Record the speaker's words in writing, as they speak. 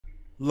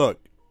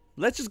Look,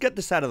 let's just get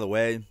this out of the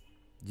way.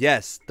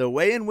 Yes, the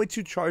way in which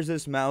you charge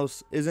this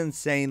mouse is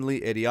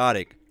insanely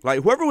idiotic.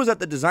 Like, whoever was at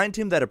the design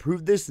team that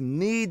approved this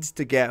needs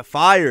to get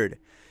fired.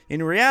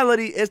 In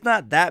reality, it's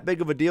not that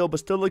big of a deal, but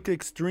still looks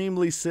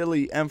extremely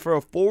silly, and for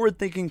a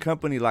forward-thinking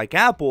company like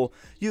Apple,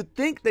 you'd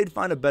think they'd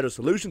find a better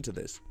solution to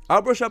this.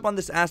 I'll brush up on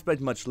this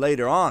aspect much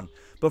later on,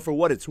 but for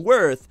what it's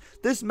worth,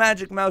 this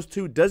Magic Mouse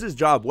 2 does its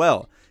job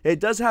well. It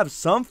does have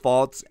some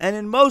faults, and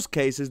in most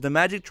cases, the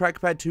Magic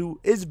Trackpad 2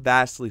 is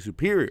vastly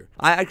superior.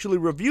 I actually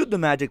reviewed the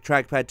Magic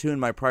Trackpad 2 in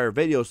my prior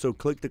video, so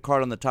click the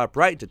card on the top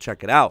right to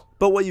check it out.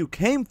 But what you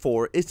came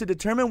for is to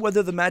determine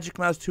whether the Magic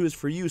Mouse 2 is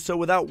for you, so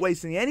without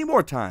wasting any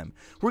more time,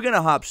 we're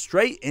gonna hop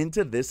straight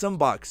into this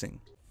unboxing.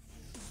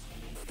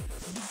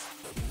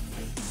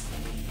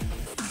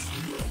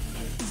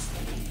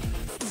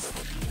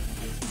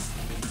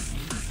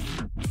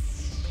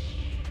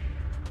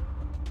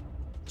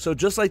 So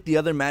just like the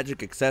other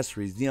Magic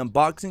accessories, the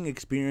unboxing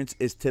experience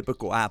is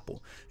typical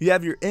Apple. You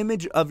have your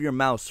image of your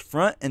mouse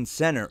front and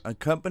center,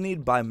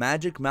 accompanied by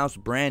Magic Mouse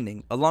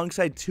branding,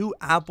 alongside two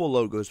Apple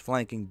logos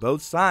flanking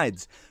both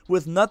sides,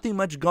 with nothing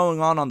much going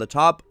on the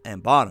top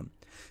and bottom.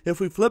 If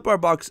we flip our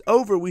box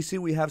over, we see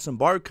we have some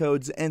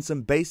barcodes and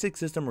some basic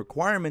system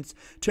requirements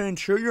to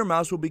ensure your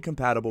mouse will be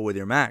compatible with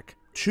your Mac.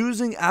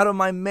 Choosing out of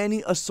my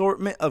many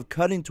assortment of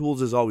cutting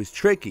tools is always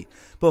tricky,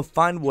 but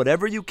find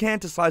whatever you can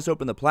to slice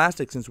open the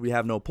plastic. Since we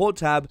have no pull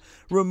tab,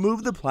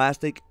 remove the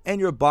plastic and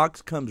your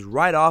box comes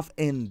right off,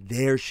 and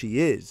there she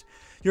is.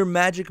 Your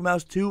Magic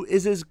Mouse 2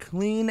 is as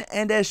clean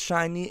and as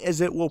shiny as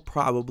it will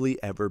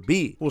probably ever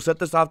be. We'll set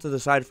this off to the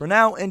side for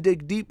now and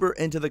dig deeper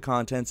into the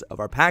contents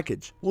of our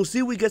package. We'll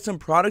see we get some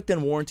product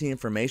and warranty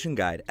information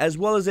guide, as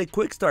well as a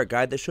quick start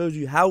guide that shows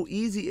you how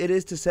easy it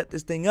is to set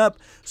this thing up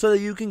so that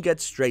you can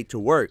get straight to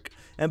work.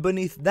 And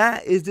beneath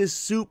that is this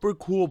super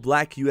cool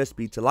black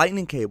USB to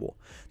lightning cable.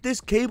 This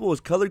cable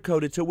is color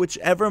coded to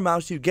whichever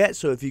mouse you get,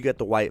 so if you get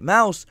the white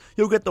mouse,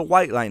 you'll get the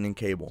white lightning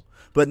cable.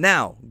 But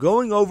now,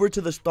 going over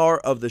to the star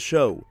of the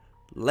show,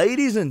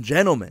 ladies and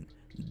gentlemen,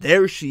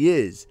 there she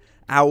is,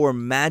 our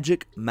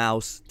Magic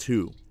Mouse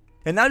 2.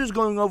 And now just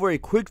going over a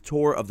quick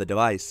tour of the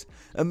device.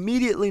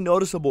 Immediately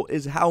noticeable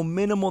is how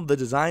minimal the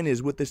design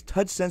is with this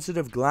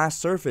touch-sensitive glass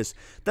surface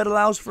that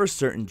allows for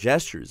certain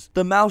gestures.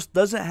 The mouse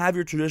doesn't have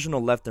your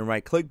traditional left and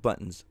right click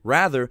buttons.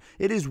 Rather,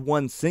 it is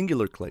one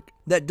singular click.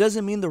 That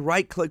doesn't mean the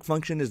right click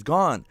function is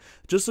gone.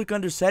 Just look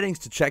under settings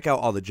to check out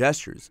all the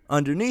gestures.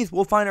 Underneath,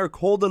 we'll find our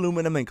cold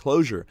aluminum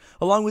enclosure,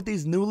 along with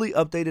these newly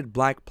updated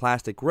black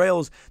plastic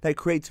rails that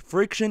creates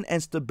friction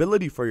and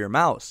stability for your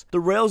mouse. The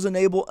rails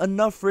enable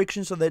enough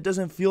friction so that it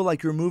doesn't feel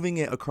like you're moving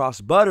it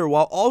across butter,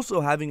 while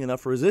also having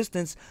enough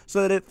resistance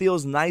so that it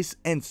feels nice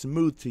and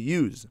smooth to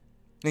use.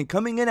 And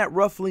coming in at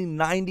roughly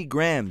 90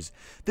 grams,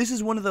 this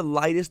is one of the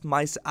lightest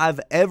mice I've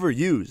ever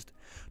used.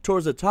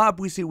 Towards the top,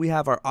 we see we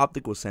have our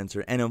optical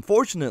sensor, and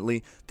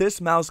unfortunately, this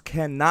mouse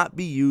cannot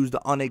be used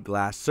on a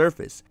glass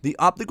surface. The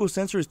optical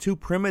sensor is too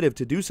primitive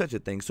to do such a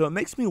thing, so it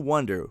makes me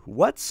wonder,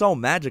 what's so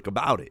magic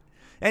about it?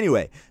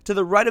 Anyway, to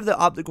the right of the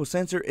optical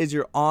sensor is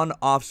your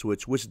on-off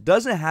switch, which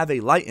doesn't have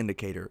a light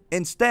indicator.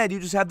 Instead, you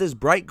just have this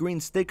bright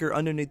green sticker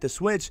underneath the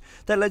switch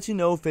that lets you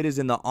know if it is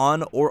in the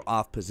on or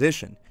off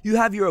position. You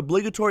have your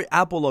obligatory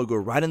Apple logo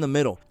right in the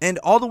middle, and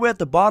all the way at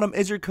the bottom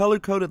is your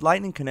color-coded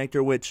lightning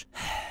connector, which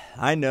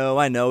I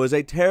know, is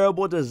a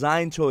terrible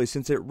design choice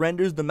since it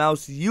renders the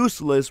mouse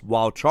useless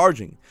while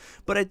charging.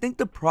 But I think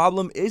the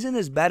problem isn't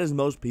as bad as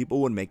most people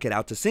would make it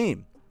out to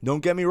seem.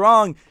 Don't get me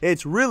wrong,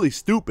 it's really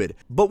stupid,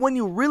 but when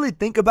you really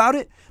think about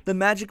it, the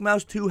Magic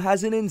Mouse 2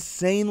 has an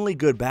insanely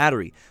good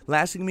battery,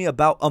 lasting me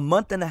about a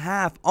month and a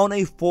half on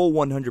a full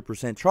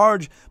 100%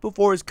 charge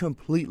before it's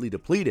completely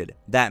depleted.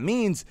 That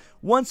means,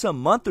 once a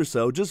month or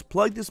so, just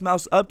plug this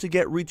mouse up to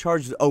get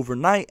recharged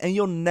overnight and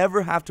you'll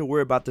never have to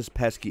worry about this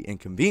pesky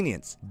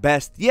inconvenience.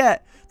 Best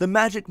yet, the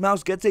Magic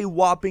Mouse gets a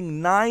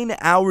whopping 9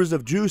 hours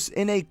of juice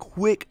in a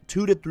quick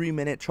 2 to 3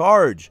 minute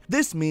charge.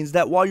 This means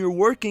that while you're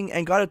working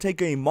and gotta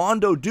take a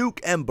Mondo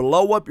Duke and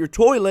blow up your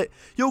toilet,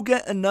 you'll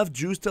get enough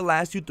juice to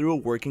last you through a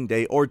working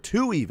day or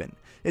two even.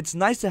 It's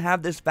nice to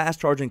have this fast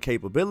charging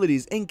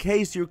capabilities in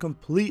case you're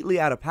completely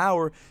out of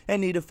power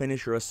and need to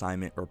finish your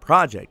assignment or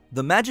project.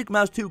 The Magic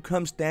Mouse 2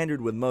 comes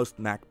standard with most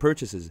Mac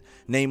purchases,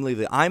 namely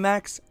the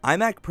iMacs,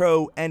 iMac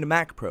Pro, and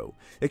Mac Pro.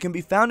 It can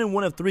be found in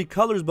one of 3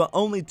 colors, but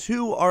only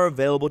 2 are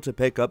available to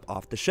pick up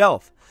off the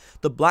shelf.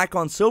 The black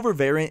on silver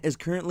variant is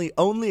currently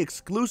only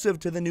exclusive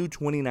to the new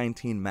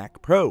 2019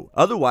 Mac Pro.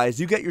 Otherwise,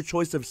 you get your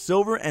choice of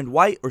silver and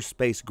white or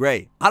space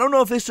gray. I don't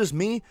know if it's just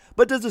me,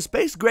 but does the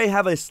space gray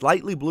have a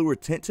slightly bluer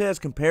tint to it as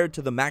compared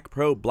to the Mac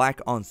Pro black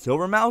on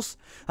silver mouse?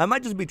 I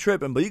might just be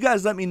tripping, but you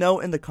guys let me know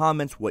in the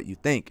comments what you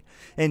think.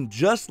 And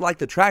just like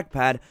the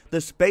trackpad,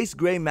 the space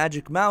gray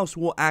Magic Mouse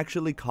will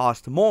actually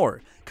cost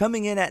more,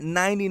 coming in at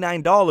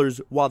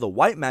 $99 while the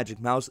white Magic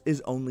Mouse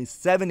is only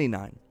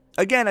 $79.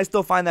 Again, I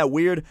still find that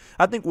weird.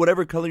 I think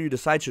whatever color you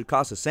decide should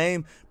cost the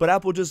same, but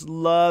Apple just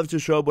loves to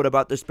show what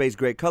about the space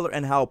gray color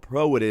and how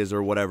pro it is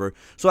or whatever.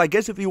 So I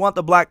guess if you want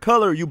the black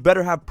color, you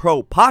better have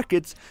pro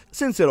pockets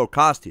since it'll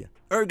cost you.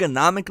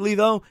 Ergonomically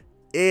though,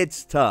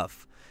 it's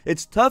tough.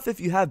 It's tough if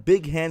you have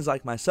big hands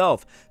like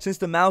myself, since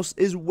the mouse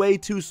is way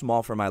too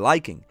small for my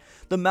liking.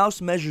 The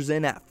mouse measures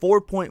in at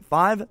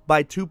 4.5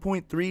 by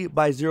 2.3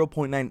 by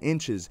 0.9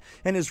 inches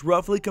and is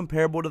roughly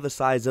comparable to the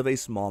size of a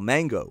small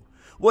mango.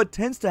 What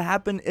tends to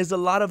happen is a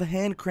lot of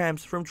hand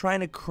cramps from trying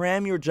to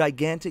cram your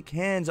gigantic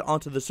hands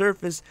onto the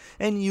surface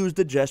and use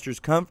the gestures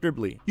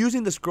comfortably.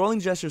 Using the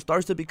scrolling gesture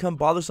starts to become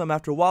bothersome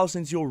after a while,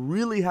 since you'll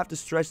really have to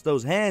stretch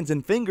those hands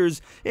and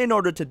fingers in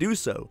order to do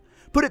so.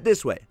 Put it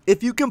this way,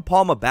 if you can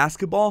palm a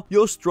basketball,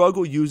 you'll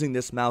struggle using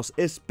this mouse,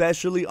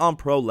 especially on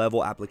pro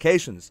level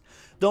applications.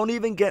 Don't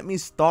even get me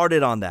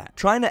started on that.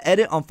 Trying to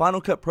edit on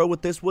Final Cut Pro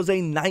with this was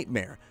a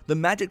nightmare. The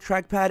Magic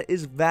Trackpad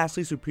is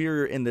vastly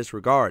superior in this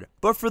regard.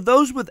 But for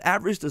those with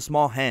average to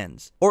small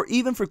hands, or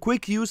even for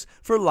quick use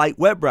for light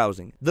web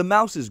browsing, the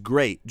mouse is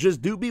great.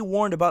 Just do be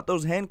warned about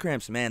those hand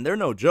cramps, man, they're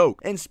no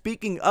joke. And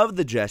speaking of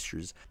the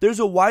gestures, there's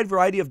a wide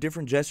variety of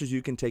different gestures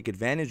you can take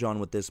advantage on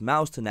with this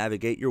mouse to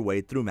navigate your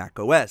way through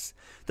macOS.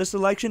 The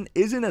selection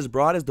isn't as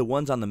broad as the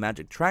ones on the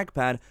Magic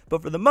Trackpad,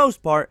 but for the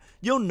most part,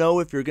 you'll know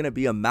if you're going to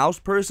be a mouse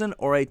person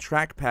or a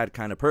trackpad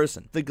kind of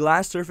person. The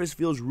glass surface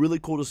feels really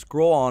cool to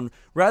scroll on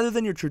rather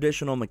than your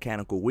traditional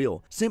mechanical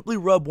wheel. Simply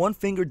rub one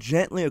finger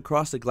gently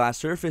across the glass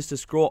surface to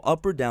scroll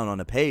up or down on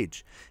a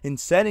page. In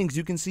settings,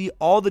 you can see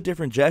all the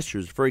different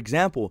gestures. For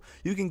example,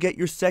 you can get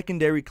your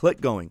secondary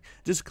click going.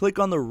 Just click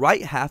on the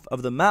right half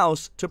of the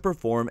mouse to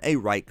perform a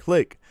right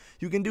click.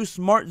 You can do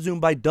smart zoom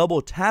by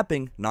double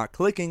tapping, not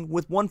clicking,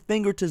 with one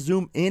finger to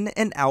zoom in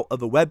and out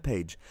of a web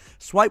page.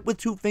 Swipe with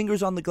two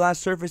fingers on the glass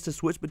surface to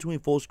switch between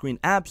full screen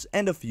apps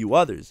and a few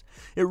others.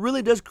 It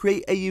really does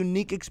create a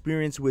unique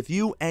experience with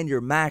you and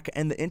your Mac,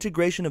 and the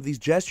integration of these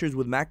gestures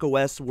with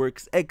macOS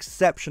works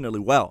exceptionally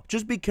well.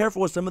 Just be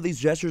careful as some of these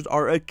gestures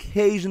are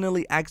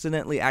occasionally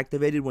accidentally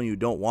activated when you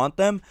don't want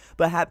them,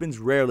 but happens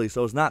rarely,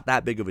 so it's not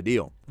that big of a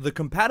deal. The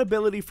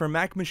compatibility for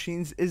Mac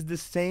machines is the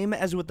same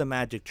as with the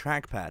Magic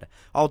Trackpad.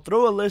 I'll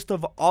throw a list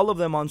of all of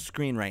them on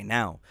screen right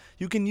now.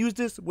 You can use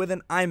this with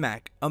an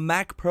iMac, a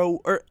Mac Pro,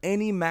 or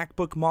any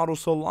MacBook model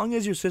so long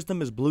as your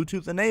system is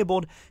Bluetooth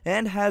enabled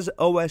and has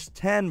OS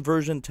X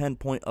version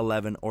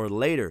 10.11 or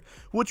later,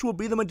 which will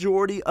be the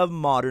majority of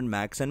modern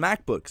Macs and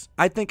MacBooks.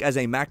 I think as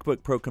a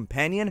MacBook Pro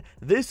companion,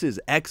 this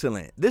is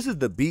excellent. This is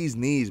the bee's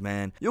knees,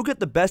 man. You'll get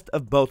the best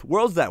of both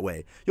worlds that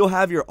way. You'll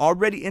have your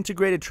already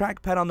integrated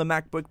trackpad on the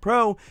MacBook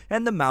Pro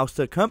and the mouse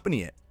to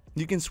accompany it.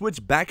 You can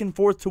switch back and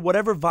forth to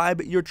whatever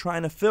vibe you're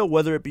trying to fill,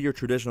 whether it be your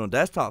traditional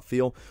desktop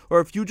feel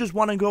or if you just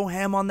want to go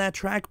ham on that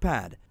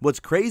trackpad. What's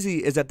crazy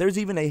is that there's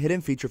even a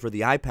hidden feature for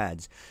the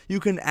iPads. You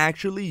can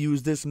actually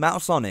use this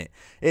mouse on it.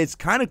 It's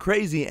kind of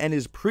crazy and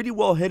is pretty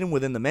well hidden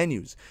within the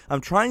menus. I'm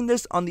trying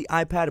this on the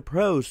iPad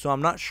Pro, so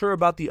I'm not sure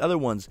about the other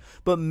ones,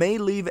 but may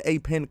leave a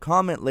pinned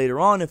comment later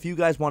on if you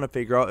guys want to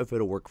figure out if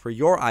it'll work for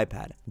your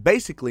iPad.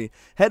 Basically,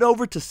 head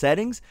over to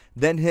settings,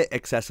 then hit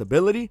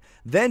accessibility,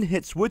 then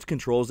hit switch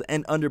controls,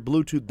 and under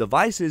Bluetooth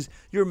devices,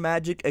 your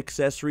Magic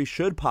accessory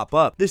should pop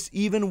up. This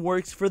even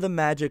works for the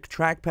Magic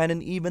Trackpad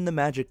and even the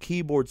Magic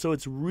Keyboard, so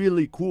it's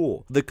really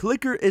cool. The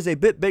clicker is a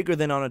bit bigger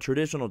than on a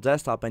traditional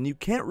desktop, and you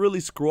can't really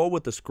scroll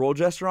with the scroll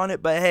gesture on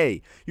it, but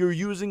hey, you're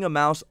using a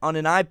mouse on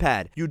an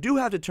iPad. You do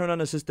have to turn on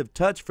assistive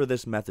touch for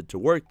this method to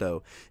work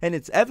though, and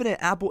it's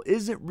evident Apple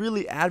isn't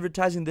really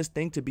advertising this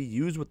thing to be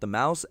used with the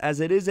mouse, as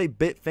it is a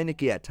bit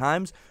finicky at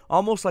times,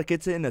 almost like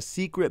it's in a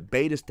secret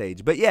beta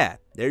stage. But yeah,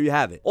 there you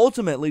have it.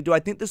 Ultimately, do I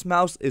think this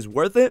mouse is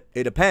worth it?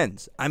 It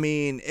depends. I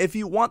mean, if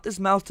you want this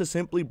mouse to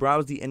simply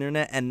browse the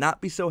internet and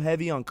not be so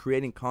heavy on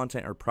creating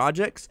content or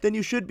projects, then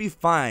you should be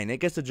fine. It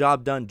gets the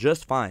job done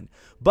just fine.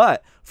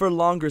 But for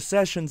longer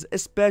sessions,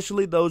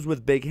 especially those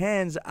with big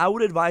hands, I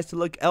would advise to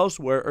look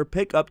elsewhere or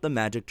pick up the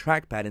Magic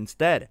Trackpad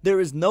instead. There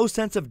is no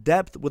sense of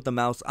depth with the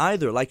mouse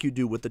either, like you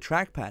do with the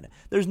trackpad.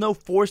 There's no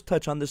force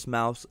touch on this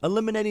mouse,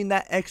 eliminating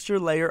that extra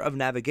layer of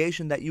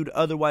navigation that you'd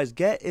otherwise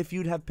get if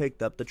you'd have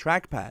picked up the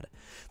trackpad.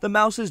 The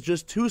mouse is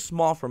just too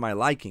small for my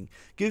liking,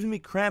 gives me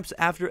cramps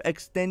after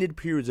extended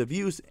periods of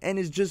use, and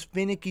is just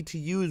finicky to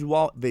use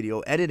while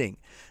video editing.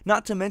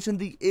 Not to mention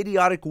the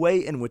idiotic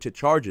way in which it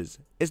charges.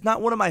 It's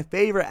not one of my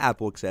favorite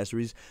Apple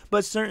accessories,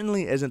 but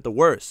certainly isn't the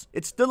worst.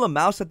 It's still a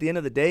mouse at the end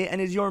of the day and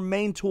is your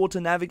main tool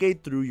to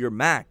navigate through your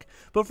Mac.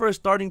 But for a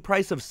starting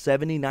price of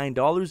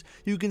 $79,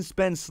 you can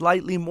spend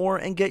slightly more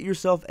and get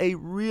yourself a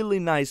really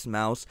nice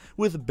mouse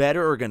with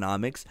better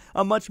ergonomics,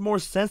 a much more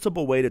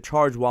sensible way to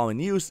charge while in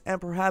use,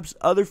 and perhaps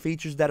other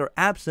features that are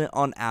absent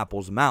on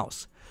Apple's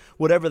mouse.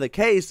 Whatever the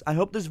case, I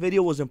hope this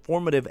video was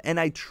informative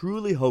and I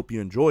truly hope you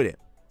enjoyed it.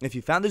 If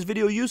you found this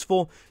video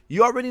useful,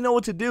 you already know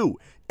what to do.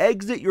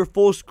 Exit your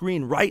full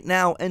screen right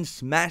now and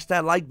smash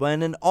that like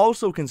button, and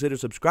also consider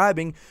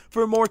subscribing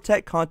for more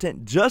tech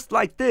content just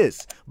like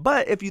this.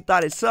 But if you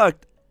thought it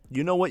sucked,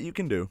 you know what you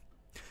can do.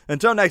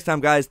 Until next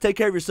time, guys, take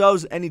care of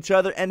yourselves and each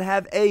other and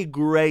have a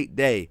great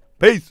day.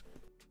 Peace.